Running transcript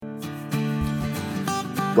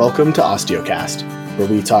Welcome to Osteocast, where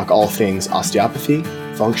we talk all things osteopathy,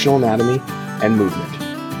 functional anatomy, and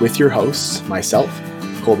movement. With your hosts, myself,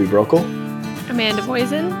 Colby Brokel, Amanda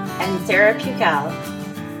Boysen, and Sarah Pucal.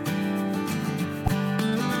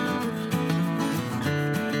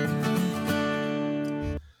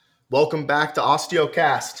 Welcome back to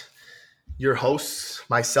Osteocast. Your hosts,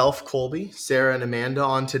 myself, Colby, Sarah, and Amanda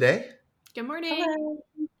on today. Good morning. Hello.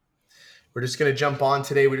 We're just going to jump on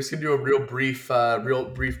today. We're just going to do a real brief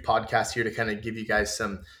podcast here to kind of give you guys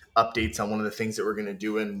some updates on one of the things that we're going to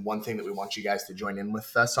do and one thing that we want you guys to join in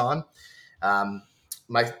with us on.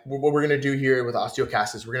 What we're going to do here with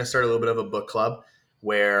Osteocast is we're going to start a little bit of a book club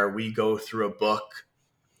where we go through a book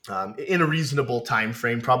in a reasonable time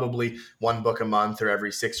frame, probably one book a month or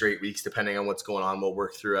every 6 or 8 weeks, depending on what's going on. We'll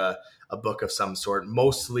work through a book of some sort,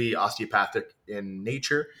 mostly osteopathic in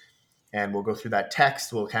nature. And we'll go through that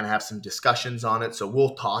text. We'll kind of have some discussions on it. So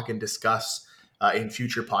we'll talk and discuss in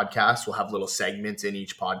future podcasts. We'll have little segments in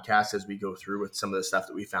each podcast as we go through with some of the stuff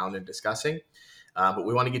that we found in discussing. But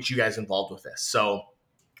we want to get you guys involved with this. So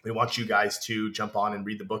we want you guys to jump on and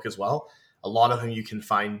read the book as well. A lot of them you can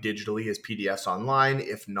find digitally as PDFs online.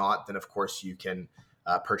 If not, then of course you can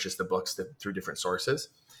purchase the books through different sources.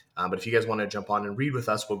 But if you guys want to jump on and read with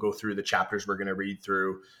us, we'll go through the chapters we're going to read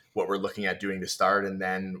through, what we're looking at doing to start. And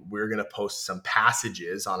then we're going to post some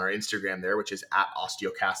passages on our Instagram there, which is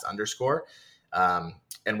 @osteocast_.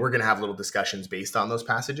 And we're going to have little discussions based on those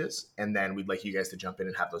passages. And then we'd like you guys to jump in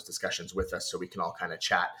and have those discussions with us so we can all kind of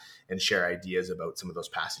chat and share ideas about some of those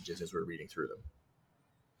passages as we're reading through them.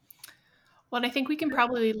 Well, and I think we can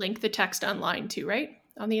probably link the text online too, right?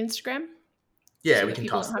 On the Instagram? Yeah, so we can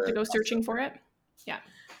people don't have to go searching for it. Yeah.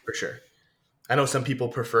 For sure. I know some people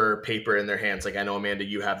prefer paper in their hands. Like I know, Amanda,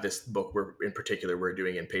 you have this book in particular we're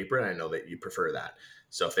doing in paper, and I know that you prefer that.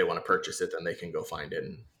 So if they want to purchase it, then they can go find it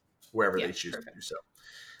wherever they choose to do so.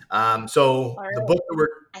 So All the right. book that we're...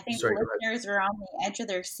 I think Sorry, the listeners are on the edge of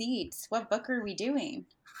their seats. What book are we doing?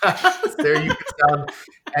 Sarah, you can sound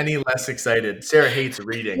any less excited. Sarah hates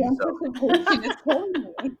reading.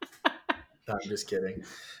 I'm just kidding.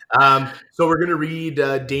 So we're going to read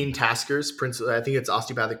Dane Tasker's Principles. I think it's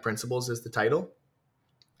Osteopathic Principles is the title.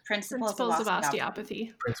 Principles of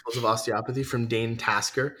Osteopathy. Principles of Osteopathy from Dane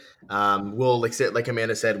Tasker. We'll, like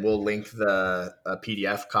Amanda said, we'll link the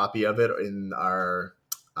PDF copy of it in our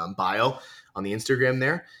bio on the Instagram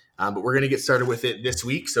there. But we're going to get started with it this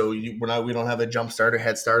week. So we don't have a jump start or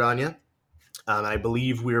head start on you. I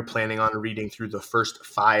believe we're planning on reading through the first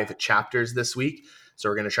 5 chapters this week. So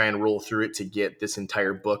we're going to try and roll through it to get this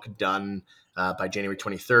entire book done by January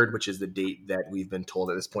 23rd, which is the date that we've been told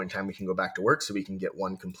at this point in time we can go back to work so we can get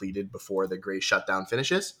one completed before the gray shutdown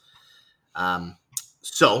finishes.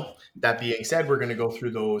 So that being said, we're going to go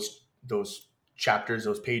through those chapters,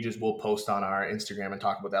 those pages we'll post on our Instagram and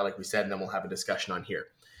talk about that, like we said, and then we'll have a discussion on here.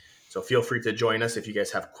 So feel free to join us if you guys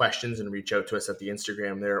have questions and reach out to us at the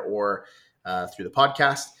Instagram there or through the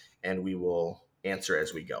podcast, and we will answer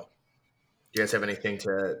as we go. Do you guys have anything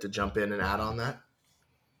to jump in and add on that?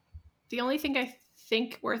 The only thing I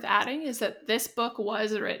think worth adding is that this book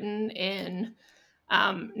was written in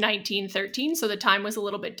 1913, so the time was a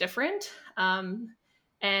little bit different. And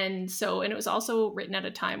it was also written at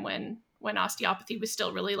a time when osteopathy was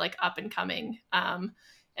still really like up and coming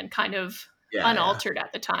and kind of unaltered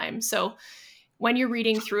at the time. So when you're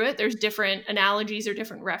reading through it, there's different analogies or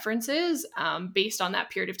different references based on that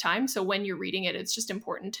period of time. So when you're reading it, it's just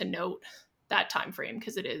important to note that time frame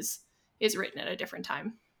because it is written at a different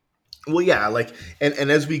time. Well, yeah,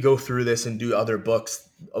 and as we go through this and do other books,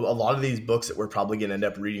 a lot of these books that we're probably going to end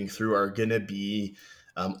up reading through are going to be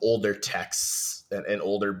older texts and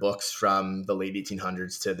older books from the late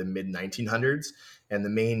 1800s to the mid 1900s. And the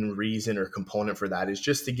main reason or component for that is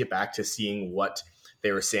just to get back to seeing what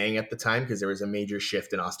they were saying at the time, because there was a major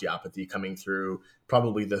shift in osteopathy coming through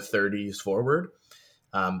probably the 30s forward.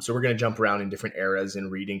 So we're going to jump around in different eras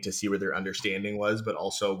and reading to see where their understanding was, but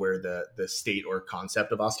also where the state or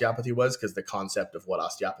concept of osteopathy was, because the concept of what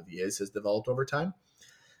osteopathy is has developed over time.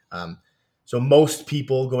 So most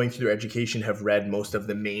people going through their education have read most of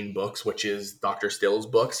the main books, which is Dr. Still's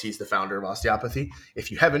books. He's the founder of osteopathy.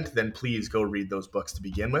 If you haven't, then please go read those books to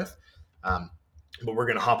begin with. But we're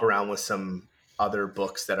going to hop around with some other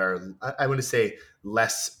books that are, I want to say,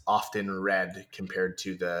 less often read compared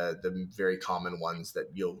to the very common ones that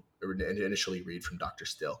you'll initially read from Dr.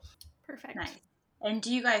 Still. Perfect. Nice. And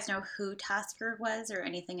do you guys know who Tasker was or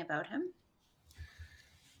anything about him?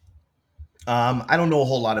 I don't know a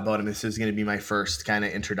whole lot about him. This is going to be my first kind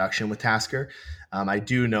of introduction with Tasker. I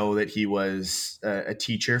do know that he was a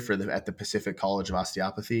teacher at the Pacific College of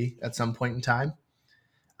Osteopathy at some point in time.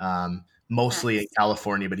 mostly in Nice.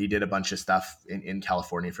 California, but he did a bunch of stuff in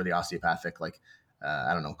California for the osteopathic, like,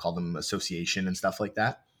 I don't know, call them association and stuff like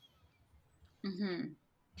that. Mm-hmm.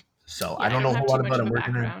 So I Yeah, I don't know don't a have whole too lot much about of him. a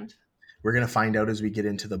background. We're gonna find out as we get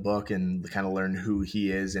into the book and kind of learn who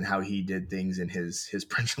he is and how he did things and his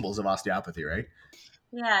principles of osteopathy, right?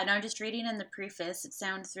 Yeah, no, just reading in the preface, it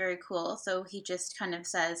sounds very cool. So he just kind of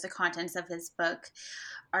says the contents of his book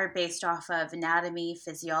are based off of anatomy,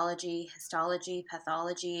 physiology, histology,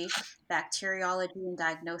 pathology, bacteriology, and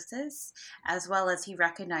diagnosis, as well as he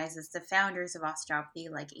recognizes the founders of osteopathy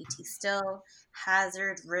like A.T. Still,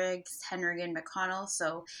 Hazard, Riggs, Henry, and McConnell.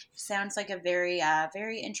 So sounds like a very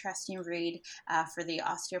interesting read for the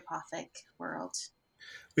osteopathic world.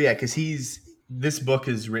 But yeah, because this book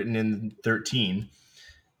is written in 13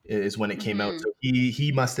 is when it came out. Mm-hmm. So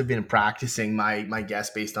he must have been practicing, my guess,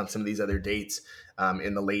 based on some of these other dates,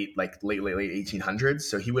 in the late 1800s.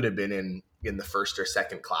 So he would have been in the first or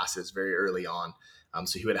second classes very early on.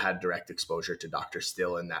 So he would have had direct exposure to Dr.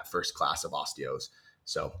 Still in that first class of osteos.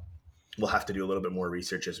 So we'll have to do a little bit more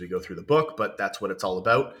research as we go through the book, but that's what it's all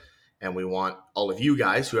about. And we want all of you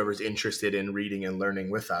guys, whoever's interested in reading and learning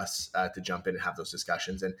with us, to jump in and have those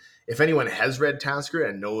discussions. And if anyone has read Tasker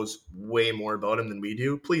and knows way more about him than we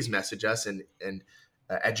do, please message us and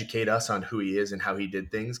educate us on who he is and how he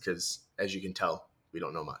did things. Because as you can tell, we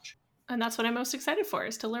don't know much. And that's what I'm most excited for,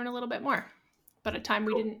 is to learn a little bit more. But at a time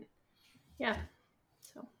we didn't. Yeah.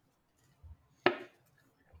 So. All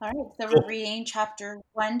right, so Cool. we're reading chapter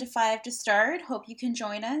 1 to 5 to start. Hope you can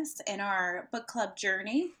join us in our book club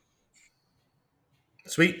journey.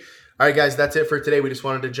 Sweet. All right, guys, that's it for today. We just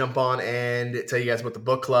wanted to jump on and tell you guys about the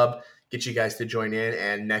book club, get you guys to join in.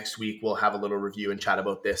 And next week, we'll have a little review and chat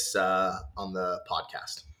about this on the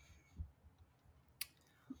podcast.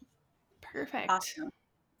 Perfect. Awesome.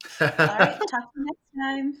 All right, talk to you next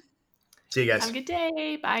time. See you guys. Have a good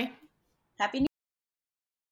day. Bye. Happy New